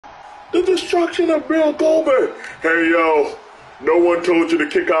The destruction of Bill Goldberg. Hey, yo. No one told you to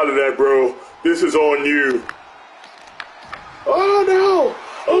kick out of that, bro. This is on you. Oh, no.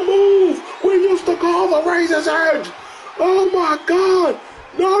 A move we used to call the Razor's Edge. Oh, my God.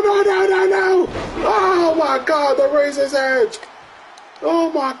 No, no, no, no, no. Oh, my God, the Razor's Edge.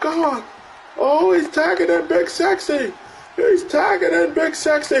 Oh, my God. Oh, he's tagging in Big Sexy. He's tagging in Big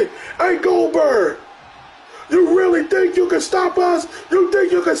Sexy. Hey, Goldberg. You really think you can stop us? You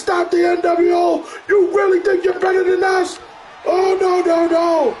think you can stop the NWO? You really think you're better than us? Oh, no, no,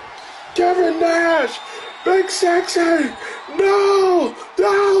 no. Kevin Nash. Big Sexy. No.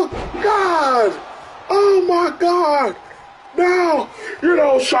 No. God. Oh, my God. No. You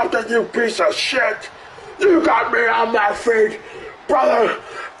know something, you piece of shit? You got me on my feet. Brother,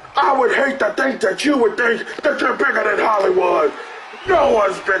 I would hate to think that you would think that you're bigger than Hollywood. No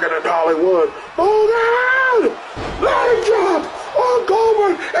one's bigger than Hollywood. Oh, God! Let him drop! Oh,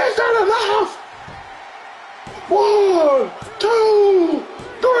 Goldberg, is that enough? 1, 2,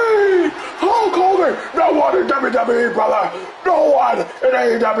 3. Hulk Hogan! No one in WWE, brother! No one in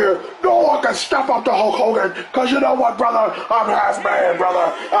AEW! No one can step up to Hulk Hogan! Cause you know what, brother? I'm half man,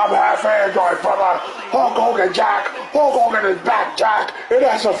 brother! I'm half android, brother! Hulk Hogan, Jack! Hulk Hogan is back, Jack! And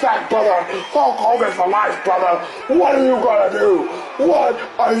that's a fact, brother! Hulk Hogan for life, brother! What are you gonna do? What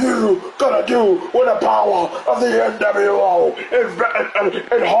are you gonna do with the power of the NWO?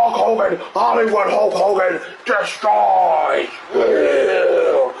 And Hulk Hogan, Hollywood Hulk Hogan, destroy!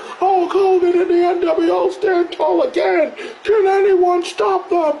 Hulk Hogan and the NWO stand tall again. Can anyone stop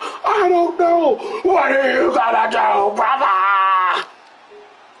them? I don't know. What are you gonna do, brother?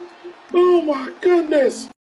 Oh my goodness.